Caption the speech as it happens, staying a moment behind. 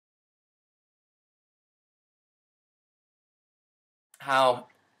How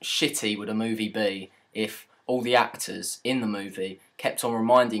shitty would a movie be if all the actors in the movie kept on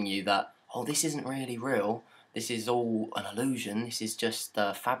reminding you that, oh, this isn't really real, this is all an illusion, this is just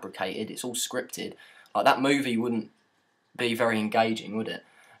fabricated, it's all scripted. Like, that movie wouldn't be very engaging, would it?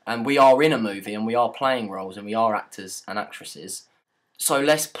 And we are in a movie and we are playing roles and we are actors and actresses. So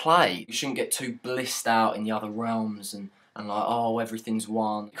let's play. We shouldn't get too blissed out in the other realms and like, oh, everything's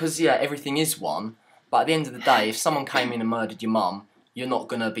one. Because, yeah, everything is one. But at the end of the day, if someone came in and murdered your mum, you're not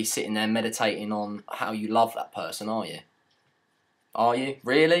going to be sitting there meditating on how you love that person, are you? Are you?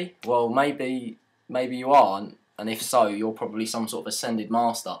 Really? Well, maybe you are. And if so, you're probably some sort of ascended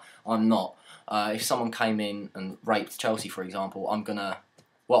master. I'm not. If someone came in and raped Chelsea, for example,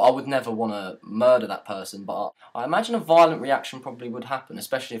 well, I would never want to murder that person, but I imagine a violent reaction probably would happen,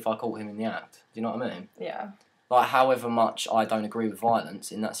 especially if I caught him in the act. Do you know what I mean? Yeah. Like, however much I don't agree with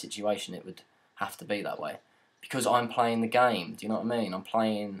violence, in that situation it would have to be that way. Because I'm playing the game, do you know what I mean? I'm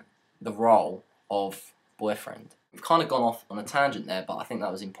playing the role of boyfriend. We've kind of gone off on a tangent there, but I think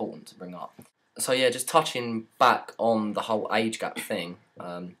that was important to bring up. So yeah, just touching back on the whole age gap thing,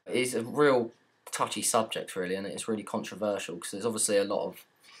 it is a real touchy subject really, and it's really controversial because there's obviously a lot of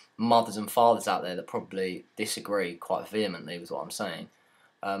mothers and fathers out there that probably disagree quite vehemently with what I'm saying.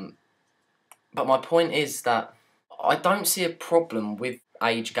 But my point is that I don't see a problem with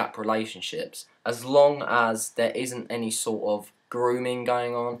age gap relationships as long as there isn't any sort of grooming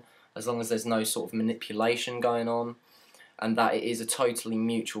going on, as long as there's no sort of manipulation going on, and that it is a totally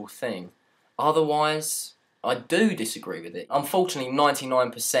mutual thing. Otherwise, I do disagree with it. Unfortunately,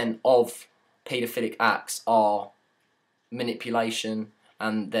 99% of paedophilic acts are manipulation,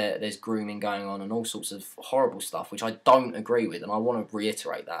 and there's grooming going on and all sorts of horrible stuff, which I don't agree with, and I want to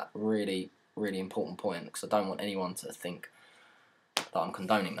reiterate that really, really important point, because I don't want anyone to think that I'm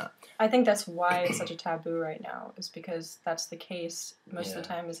condoning that. I think that's why it's such a taboo right now, is because that's the case most of the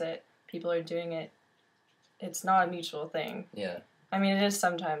time, is that people are doing it. It's not a mutual thing. Yeah. I mean, it is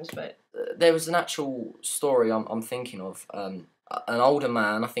sometimes, but... There was an actual story I'm thinking of. An older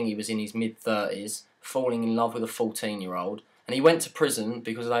man, I think he was in his mid-30s, falling in love with a 14-year-old, and he went to prison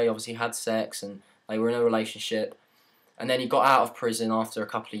because they obviously had sex and they were in a relationship, and then he got out of prison after a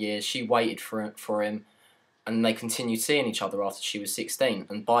couple of years. She waited for him, and they continued seeing each other after she was 16,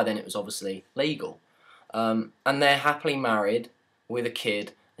 and by then it was obviously legal. And they're happily married with a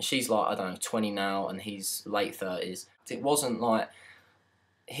kid, and she's like, I don't know, 20 now, and he's late 30s. It wasn't like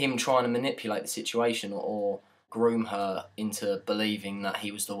him trying to manipulate the situation or groom her into believing that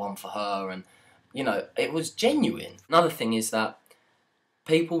he was the one for her, and, you know, it was genuine. Another thing is that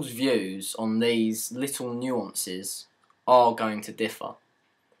people's views on these little nuances are going to differ.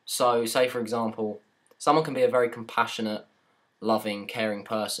 So, say for example, someone can be a very compassionate, loving, caring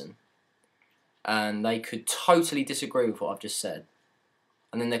person, and they could totally disagree with what I've just said.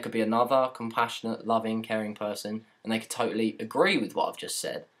 And then there could be another compassionate, loving, caring person, and they could totally agree with what I've just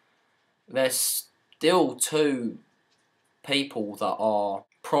said. There's still two people that are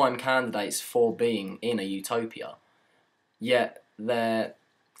prime candidates for being in a utopia, yet their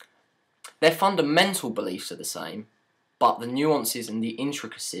fundamental beliefs are the same, but the nuances and the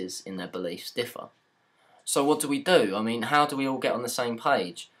intricacies in their beliefs differ. So what do we do? I mean, how do we all get on the same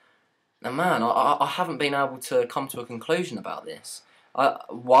page? Now, man, I haven't been able to come to a conclusion about this.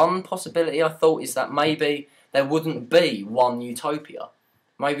 One possibility I thought is that maybe there wouldn't be one utopia.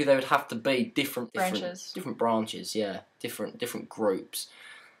 Maybe there would have to be different branches, yeah, different groups.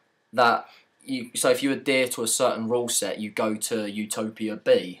 So if you adhere to a certain rule set, you go to Utopia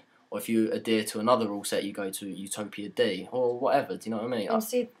B, or if you adhere to another rule set, you go to Utopia D, or whatever. Do you know what I mean? I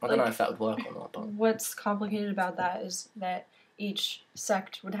don't know if that would work or not. But what's complicated about that is that each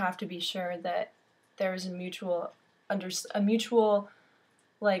sect would have to be sure that there is a mutual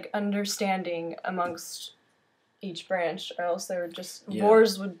understanding amongst each branch, or else there would just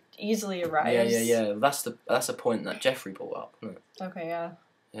wars would easily arise. Yeah. That's a point that Jeffrey brought up, isn't it? Okay, yeah.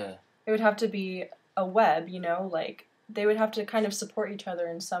 Yeah. It would have to be a web, you know, like they would have to kind of support each other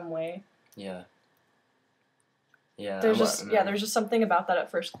in some way. Yeah. Yeah. There's just something about that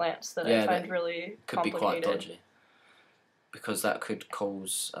at first glance that I find really could be complicated. quite dodgy. Because that could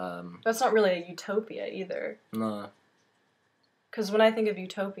cause... That's not really a utopia either. No. Because when I think of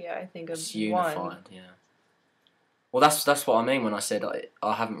utopia, I think of it's unified, yeah. Well, that's what I mean when I said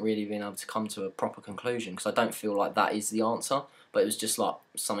I haven't really been able to come to a proper conclusion, because I don't feel like that is the answer, but it was just like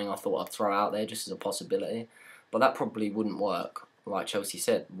something I thought I'd throw out there just as a possibility. But that probably wouldn't work. Like Chelsea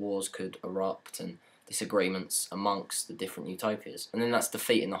said, wars could erupt and disagreements amongst the different utopias, and then that's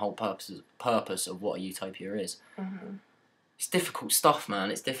defeating the whole purpose of what a utopia is. Mm-hmm. it's difficult stuff,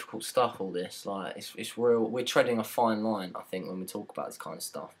 man. It's difficult stuff, all this. Like, it's real. We're treading a fine line, I think, when we talk about this kind of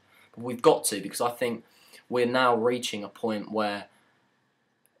stuff. But we've got to, because I think we're now reaching a point where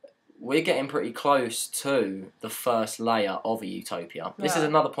we're getting pretty close to the first layer of a utopia. This is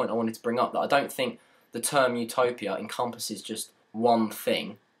another point I wanted to bring up, that I don't think the term utopia encompasses just one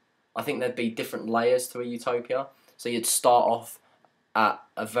thing. I think there'd be different layers to a utopia. So you'd start off at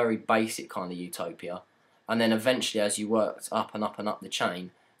a very basic kind of utopia, and then eventually, as you worked up and up and up the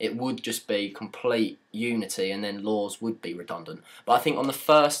chain, it would just be complete unity, and then laws would be redundant. But I think on the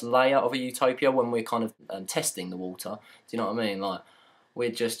first layer of a utopia, when we're kind of testing the water, do you know what I mean? Like,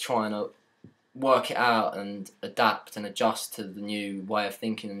 we're just trying to work it out and adapt and adjust to the new way of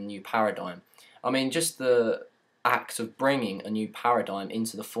thinking and the new paradigm. I mean, just the act of bringing a new paradigm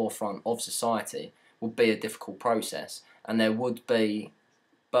into the forefront of society would be a difficult process, and there would be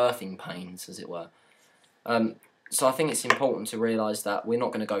birthing pains, as it were. So I think it's important to realise that we're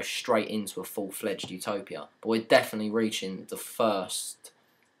not going to go straight into a full-fledged utopia, but we're definitely reaching the first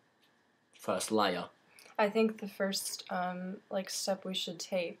layer. I think the first step we should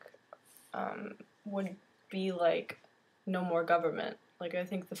take would be like no more government. Like, I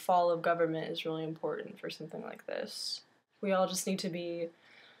think the fall of government is really important for something like this. We all just need to be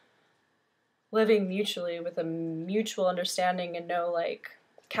living mutually with a mutual understanding, and no like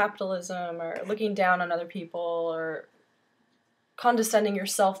capitalism or looking down on other people or condescending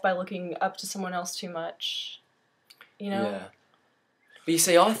yourself by looking up to someone else too much. You know? Yeah. But you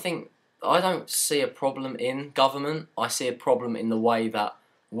see, I don't see a problem in government. I see a problem in the way that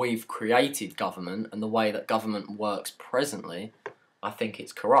we've created government and the way that government works presently. I think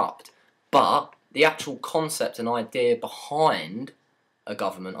it's corrupt. But the actual concept and idea behind a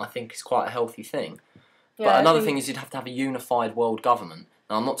government, I think, is quite a healthy thing. Yeah, but another thing is you'd have to have a unified world government.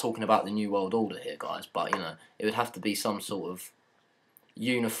 Now, I'm not talking about the New World Order here, guys, but, you know, it would have to be some sort of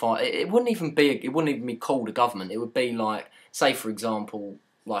unified... It wouldn't even be called a government. It would be like, say, for example,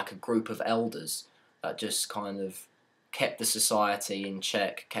 like a group of elders that just kind of kept the society in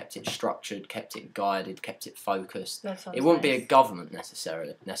check, kept it structured, kept it guided, kept it focused. It wouldn't be a government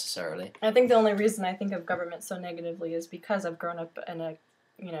necessarily. I think the only reason I think of government so negatively is because I've grown up in a,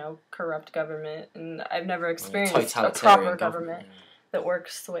 corrupt government, and I've never experienced a proper government that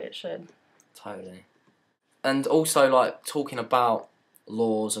works the way it should. Totally. And also, like, talking about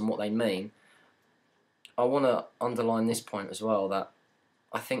laws and what they mean, I want to underline this point as well, that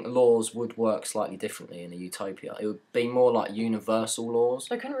I think laws would work slightly differently in a utopia. It would be more like universal laws.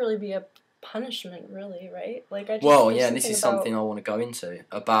 There couldn't really be a punishment, really, right? Like, and this is something I want to go into,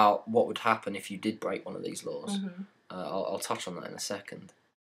 about what would happen if you did break one of these laws. Mm-hmm. I'll touch on that in a second.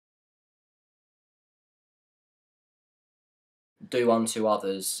 Do unto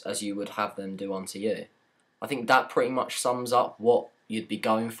others as you would have them do unto you. I think that pretty much sums up what you'd be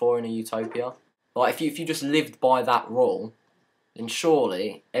going for in a utopia. Like, if you just lived by that rule, then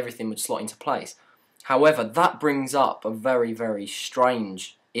surely everything would slot into place. However, that brings up a very, very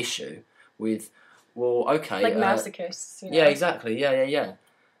strange issue with, well, okay... Like masochists, Yeah, exactly, yeah.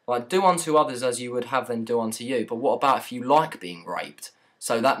 Like, do unto others as you would have them do unto you, but what about if you like being raped?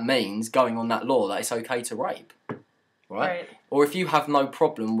 So that means, going on that law, that it's okay to rape, right? Or if you have no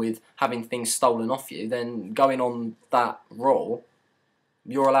problem with having things stolen off you, then going on that rule,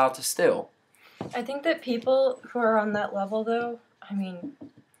 you're allowed to steal. I think that people who are on that level, though, I mean,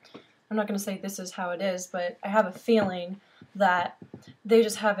 I'm not going to say this is how it is, but I have a feeling that they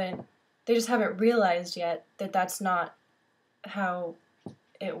just haven't realized yet that that's not how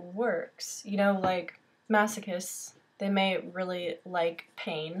it works. You know, like, masochists, they may really like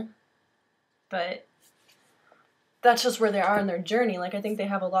pain, but that's just where they are in their journey. Like, I think they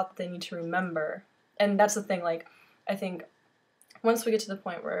have a lot that they need to remember. And that's the thing, like, I think once we get to the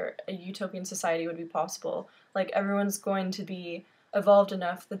point where a utopian society would be possible, like, everyone's going to be evolved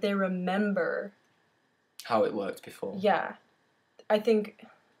enough that they remember how it worked before. Yeah. I think...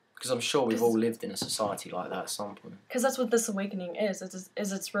 Because I'm sure we've all lived in a society like that at some point. Because that's what this awakening is.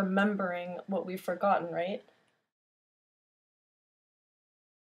 It's remembering what we've forgotten, right?